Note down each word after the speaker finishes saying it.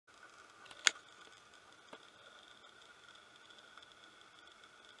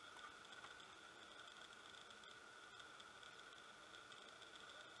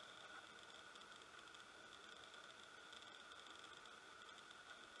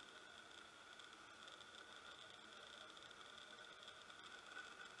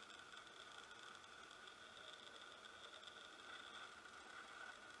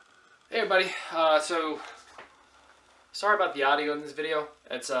Hey everybody, so sorry about the audio in this video.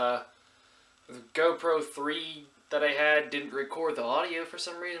 It's the GoPro 3 that I had didn't record the audio for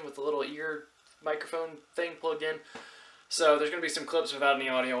some reason with the little ear microphone thing plugged in. So there's going to be some clips without any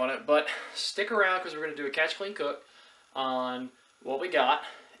audio on it, but stick around because we're going to do a catch, clean, cook on what we got,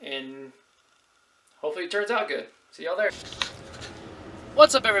 and hopefully it turns out good. See y'all there.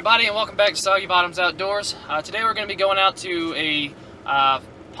 What's up everybody, and welcome back to Soggy Bottoms Outdoors. Today we're going to be going out to a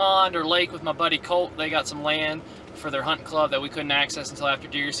pond or lake with my buddy Colt. They got some land for their hunting club that we couldn't access until after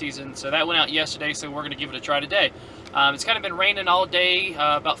deer season, so that went out yesterday, so we're going to give it a try today. It's kind of been raining all day,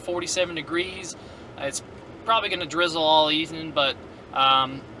 about 47 degrees. It's probably going to drizzle all evening, but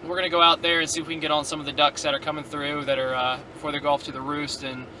we're going to go out there and see if we can get on some of the ducks that are coming through that are before they go off to the roost,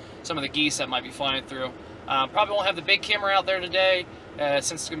 and some of the geese that might be flying through. Probably won't have the big camera out there today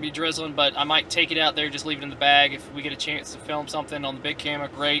since it's going to be drizzling, but I might take it out there, just leave it in the bag. If we get a chance to film something on the big camera,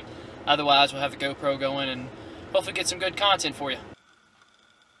 great. Otherwise, we'll have the GoPro going and hopefully get some good content for you.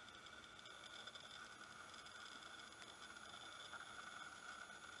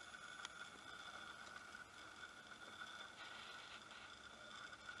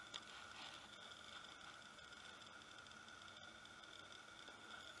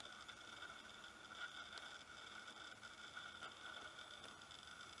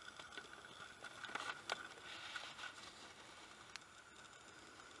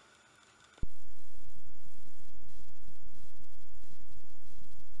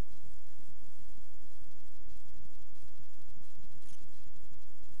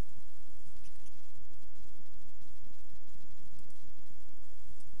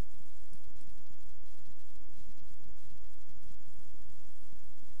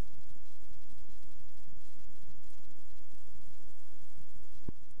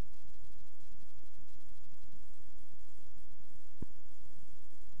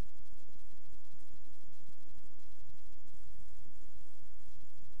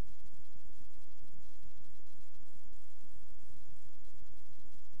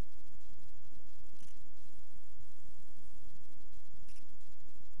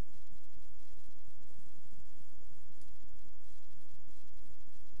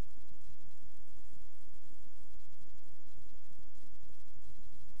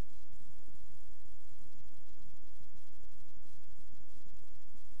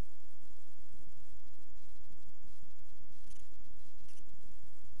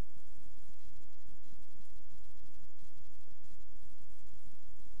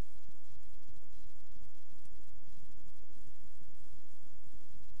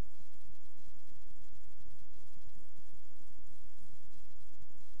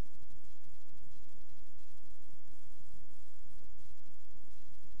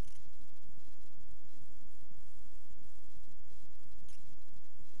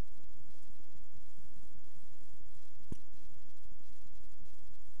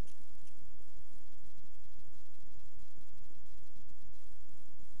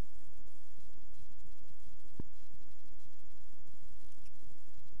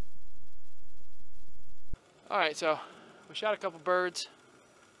 Alright, so we shot a couple birds,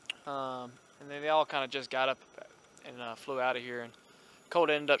 and then they all kind of just got up and flew out of here, and Colt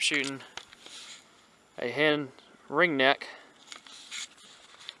ended up shooting a hen ringneck.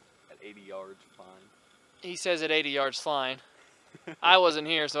 At 80 yards flying. He says at 80 yards flying. I wasn't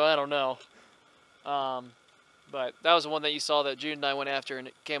here, so I don't know. But that was the one that you saw that Jude and I went after, and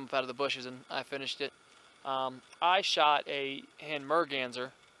it came up out of the bushes, and I finished it. I shot a hen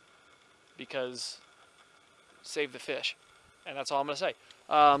merganser because save the fish, and that's all I'm gonna say.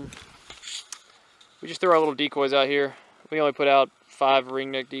 We just threw our little decoys out here. We only put out 5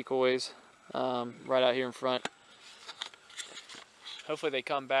 ringneck decoys right out here in front. Hopefully they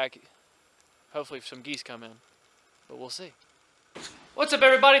come back. Hopefully some geese come in, but we'll see. What's up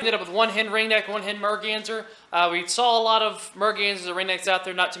everybody? Ended up with 1 hen ringneck, 1 hen merganser. We saw a lot of mergansers and ringnecks out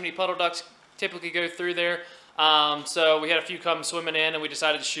there. Not too many puddle ducks typically go through there. So we had a few come swimming in, and we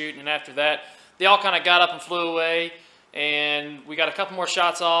decided to shoot, and after that they all kind of got up and flew away, and we got a couple more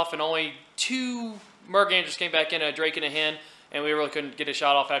shots off, and only 2 mergansers came back in, a drake and a hen, and we really couldn't get a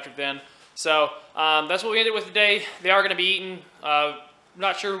shot off after then. So that's what we ended with today. They are going to be eaten.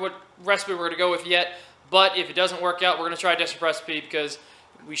 Not sure what recipe we're going to go with yet, but if it doesn't work out, we're going to try a different recipe because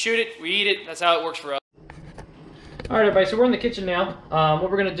we shoot it, we eat it, that's how it works for us. Alright everybody, so we're in the kitchen now.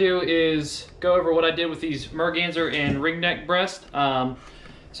 What we're going to do is go over what I did with these merganser and ringneck breast.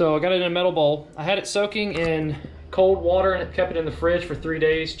 So I got it in a metal bowl. I had it soaking in cold water and kept it in the fridge for 3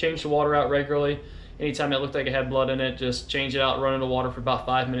 days. Changed the water out regularly. Anytime it looked like it had blood in it, just change it out, run in the water for about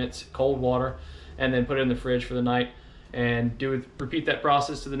 5 minutes, cold water, and then put it in the fridge for the night. and repeat that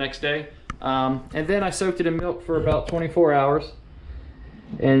process to the next day. And then I soaked it in milk for about 24 hours.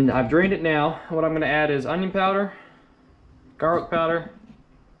 And I've drained it now. What I'm going to add is onion powder, garlic powder,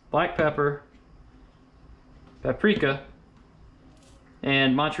 black pepper, paprika,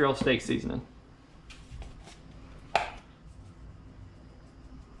 and Montreal steak seasoning.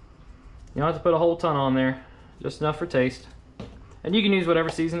 You don't have to put a whole ton on there, just enough for taste. And you can use whatever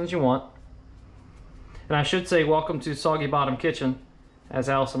seasonings you want. And I should say welcome to Soggy Bottom Kitchen, as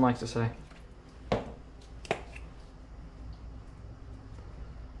Allison likes to say.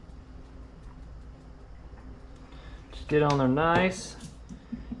 Just get on there nice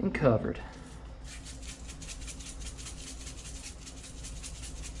and covered.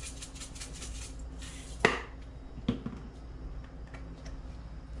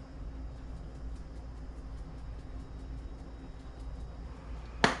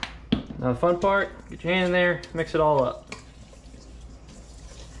 Now the fun part, get your hand in there, mix it all up.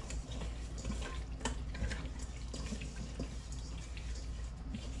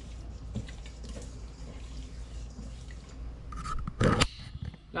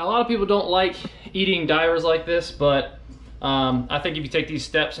 Now a lot of people don't like eating divers like this, but I think if you take these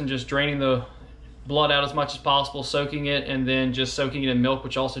steps and just draining the blood out as much as possible, soaking it, and then just soaking it in milk,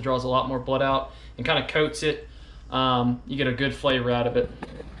 which also draws a lot more blood out, and kind of coats it, you get a good flavor out of it.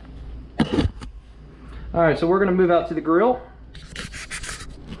 All right, so we're gonna move out to the grill.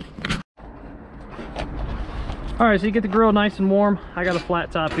 All right, so you get the grill nice and warm. I got a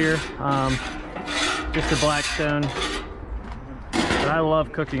flat top here, just a Blackstone that I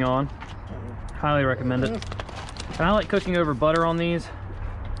love cooking on. Highly recommend it. And I like cooking over butter on these.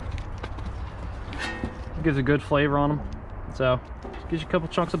 It gives a good flavor on them. So, gives you a couple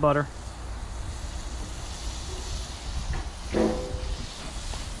chunks of butter.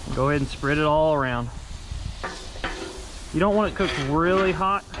 Go ahead and spread it all around. You don't want it cooked really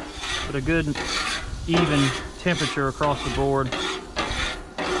hot, but a good even temperature across the board.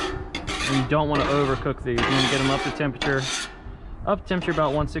 And you don't want to overcook these. You want to get them up to temperature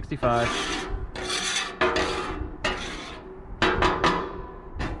about 165.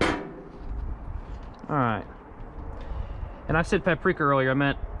 All right. And I said paprika earlier, I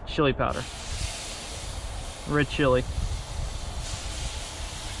meant chili powder. Red chili.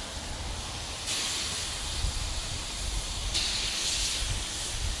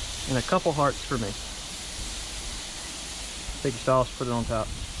 And a couple hearts for me. Take your sauce, put it on top.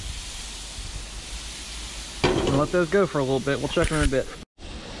 And let those go for a little bit. We'll check them in a bit.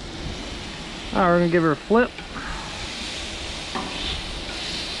 All right, we're gonna give her a flip.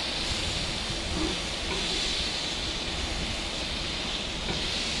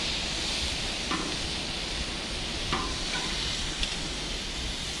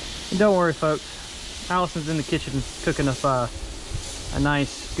 And don't worry, folks. Allison's in the kitchen cooking us a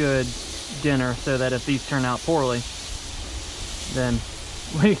nice, good dinner, so that if these turn out poorly, then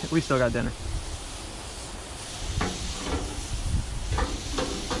we still got dinner.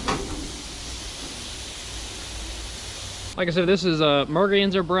 Like I said, this is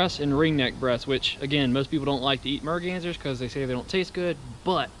merganser breast and ringneck breast, which again, most people don't like to eat mergansers because they say they don't taste good,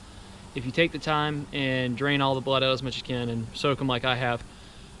 but if you take the time and drain all the blood out as much as you can and soak them like I have,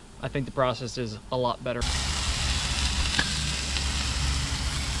 I think the process is a lot better.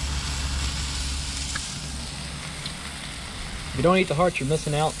 If you don't eat the hearts, you're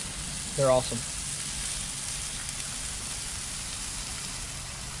missing out. They're awesome.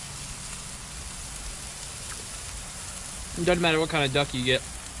 It doesn't matter what kind of duck you get.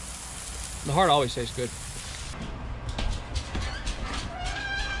 The heart always tastes good.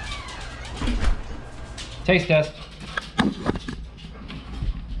 Taste test.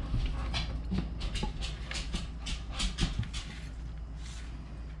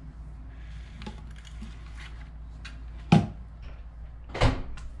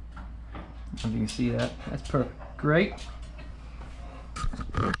 If you can see that, that's perfect. Great.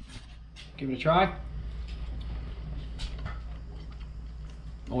 Give it a try.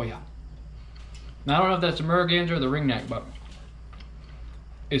 Oh yeah. Now I don't know if that's the merganser or the ringneck, but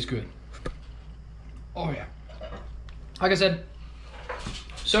it's good. Oh yeah. Like I said,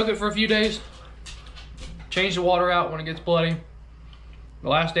 soak it for a few days. Change the water out when it gets bloody. The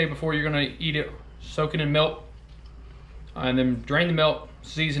last day before you're gonna eat it, soak it in milk, and then drain the milk,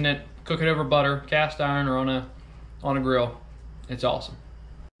 season it, cook it over butter, cast iron, or on a grill. It's awesome.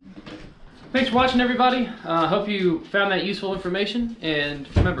 Thanks for watching, everybody. Hope you found that useful information. And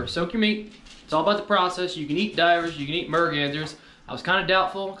remember, soak your meat. It's all about the process. You can eat divers, you can eat mergansers. I was kind of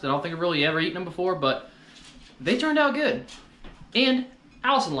doubtful because I don't think I've really ever eaten them before, but they turned out good. And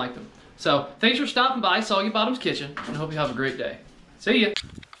Allison liked them. So, thanks for stopping by Soggy Bottom's Kitchen, and hope you have a great day. See ya.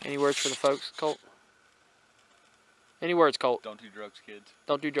 Any words for the folks, Colt? Any words, Colt? Don't do drugs, kids.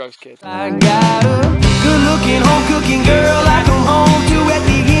 Don't do drugs, kids. I got a good-looking home-cooking girl I come home to.